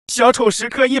小丑时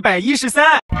刻113。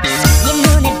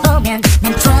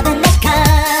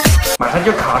马上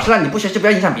就考试了，你不学习不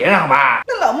要影响别人好吧？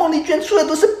那老梦里居然出的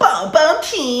都是宝宝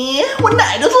题，我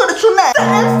哪都做得出来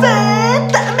，3分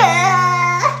大满。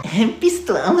必死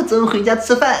短，我中午回家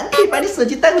吃饭，可以把你手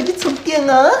机带回去充电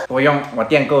哦。不用，我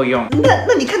电够用。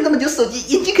那你看这么久手机，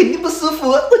眼睛肯定不舒服，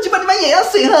我去帮你买眼药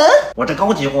水哈。我这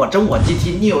高级货，真我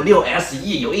GT Neo 6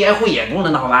 SE 有 AI 护眼功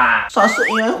能的好吧？啥是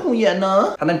AI 护眼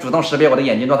呢？它能主动识别我的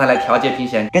眼睛状态来调节屏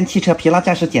显，跟汽车疲劳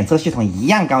驾驶检测系统一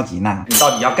样高级呢。你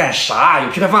到底要干啥？有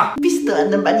屁快放！必死短，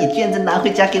能把你卷子拿回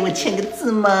家给我签个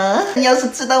字吗？要是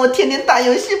知道我天天打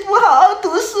游戏不好好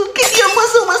读书，肯定要没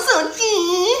收我手机。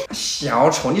小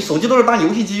丑，你手机都是当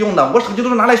游戏机用的，我手机都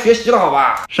是拿来学习的好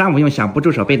吧？上午用小布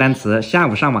助手背单词，下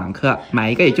午上网课，买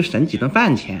一个也就省几顿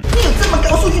饭钱。你有这么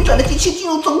高速运转的机器进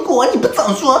入中国，你不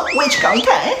早说，我也去搞一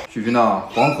台。许君呐，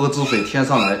黄河之水天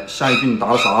上来，下一句你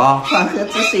答的啥？黄河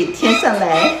之水天上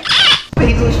来，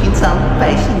飞入寻常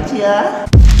百姓家。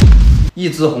一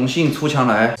枝红杏出墙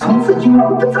来，从此君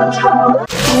王不早朝。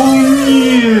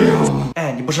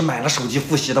哎，你不是买了手机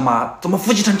复习的吗？怎么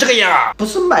复习成这个样？不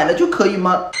是买了就可以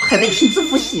吗？还得亲自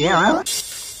复习啊。